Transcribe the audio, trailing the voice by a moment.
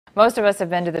Most of us have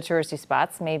been to the touristy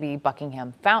spots, maybe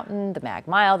Buckingham Fountain, the Mag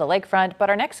Mile, the lakefront, but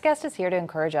our next guest is here to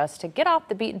encourage us to get off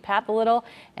the beaten path a little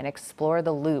and explore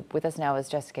the Loop. With us now is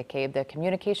Jesscia Cabe, the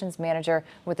communications manager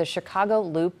with the Chicago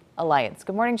Loop Alliance.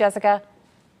 Good morning, Jessica.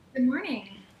 Good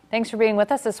morning. Thanks for being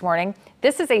with us this morning.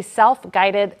 This is a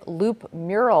self-guided Loop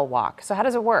mural walk. So how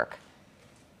does it work?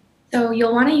 So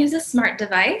you'll want to use a smart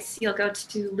device. You'll go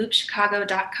to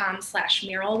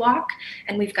loopchicago.com/mural walk,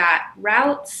 and we've got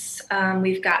routes,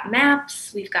 we've got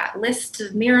maps, we've got lists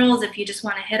of murals if you just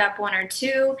want to hit up one or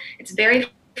two. It's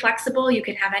very flexible. You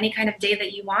can have any kind of day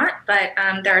that you want, but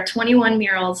there are 21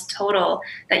 murals total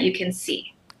that you can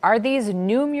see. Are these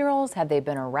new murals? Have they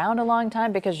been around a long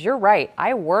time? Because you're right,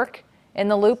 I work in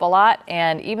the Loop a lot,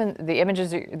 and even the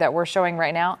images that we're showing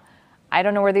right now, I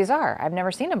don't know where these are. I've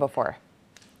never seen them before.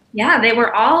 Yeah, they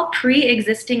were all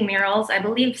pre-existing murals. I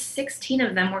believe 16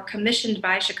 of them were commissioned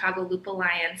by Chicago Loop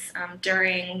Alliance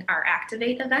during our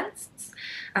Activate events.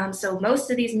 So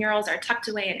most of these murals are tucked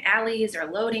away in alleys or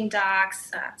loading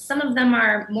docks. Some of them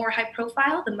are more high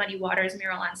profile. The Muddy Waters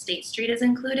mural on State Street is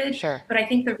included. Sure. But I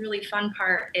think the really fun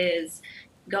part is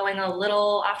going a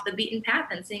little off the beaten path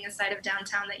and seeing a side of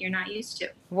downtown that you're not used to.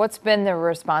 What's been the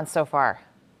response so far?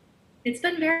 It's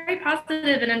been very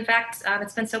positive, and in fact,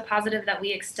 it's been so positive that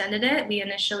we extended it. We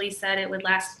initially said it would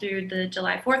last through the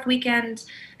July 4th weekend,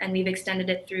 and we've extended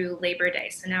it through Labor Day.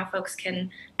 So now folks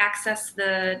can access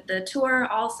the tour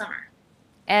all summer.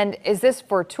 And is this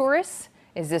for tourists?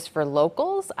 Is this for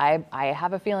locals? I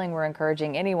have a feeling we're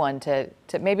encouraging anyone to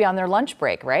maybe on their lunch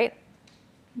break, right?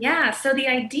 Yeah, so the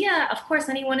idea, of course,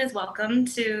 anyone is welcome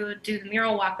to do the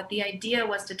mural walk, but the idea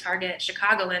was to target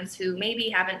Chicagoans who maybe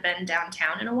haven't been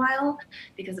downtown in a while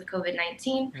because of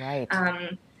COVID-19. Right.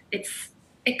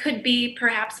 It could be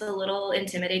perhaps a little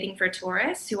intimidating for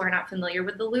tourists who are not familiar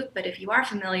with the Loop, but if you are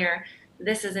familiar,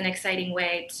 this is an exciting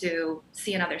way to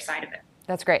see another side of it.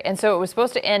 That's great. And so it was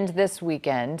supposed to end this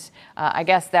weekend. I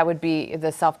guess that would be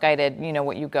the self-guided,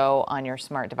 what you go on your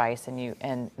smart device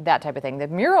and that type of thing. The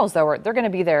murals, though, they're going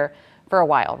to be there for a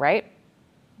while, right?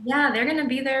 Yeah, they're going to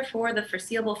be there for the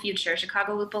foreseeable future.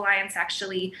 Chicago Loop Alliance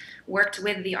actually worked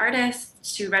with the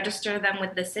artists to register them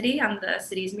with the city on the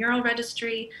city's mural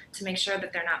registry to make sure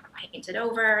that they're not painted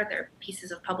over. They're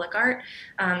pieces of public art.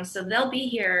 So they'll be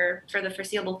here for the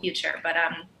foreseeable future. But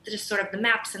just sort of the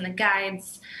maps and the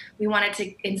guides, we wanted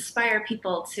to inspire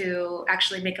people to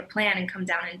actually make a plan and come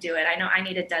down and do it. I know I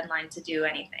need a deadline to do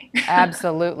anything.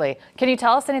 Absolutely. Can you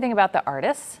tell us anything about the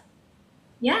artists?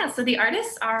 Yeah, so the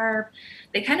artists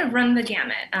they kind of run the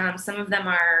gamut. Some of them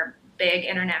are big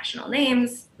international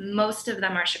names. Most of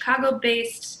them are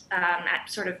Chicago-based at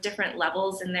sort of different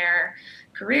levels in their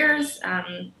careers.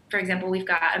 For example, we've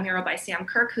got a mural by Sam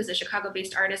Kirk, who's a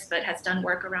Chicago-based artist but has done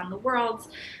work around the world.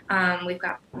 We've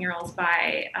got murals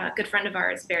by a good friend of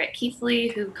ours, Barrett Keithley,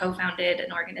 who co-founded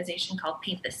an organization called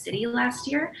Paint the City last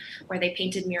year, where they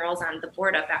painted murals on the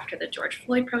board up after the George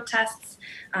Floyd protests.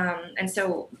 And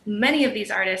so many of these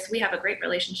artists we have a great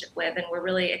relationship with, and we're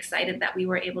really excited that we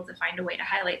were able to find a way to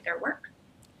highlight their work.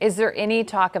 Is there any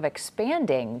talk of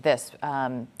expanding this,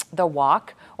 the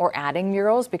walk, or adding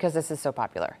murals because this is so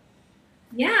popular?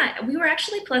 Yeah, we were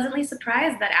actually pleasantly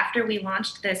surprised that after we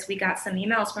launched this, we got some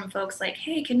emails from folks like,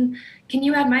 hey, can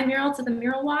you add my mural to the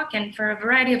mural walk? And for a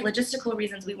variety of logistical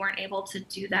reasons, we weren't able to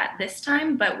do that this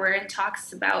time, but we're in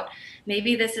talks about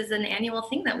maybe this is an annual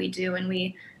thing that we do, and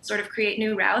we sort of create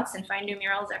new routes and find new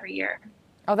murals every year.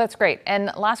 Oh, that's great.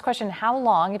 And last question, how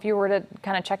long, if you were to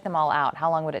kind of check them all out,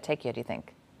 how long would it take you, do you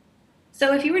think?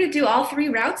 So if you were to do all three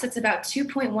routes, it's about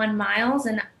 2.1 miles,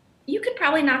 and you could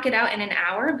probably knock it out in an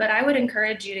hour, but I would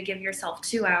encourage you to give yourself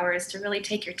 2 hours to really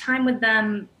take your time with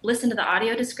them, listen to the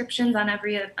audio descriptions on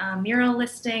every mural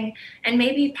listing, and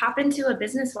maybe pop into a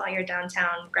business while you're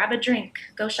downtown, grab a drink,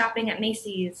 go shopping at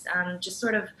Macy's, just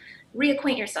sort of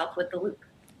reacquaint yourself with the Loop.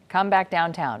 Come back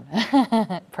downtown.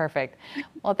 Perfect.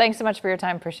 Well, thanks so much for your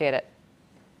time. Appreciate it.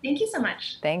 Thank you so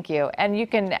much. Thank you. And you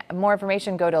can, more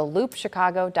information, go to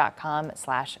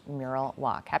loopchicago.com/mural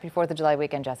walk. Happy 4th of July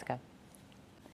weekend, Jessica.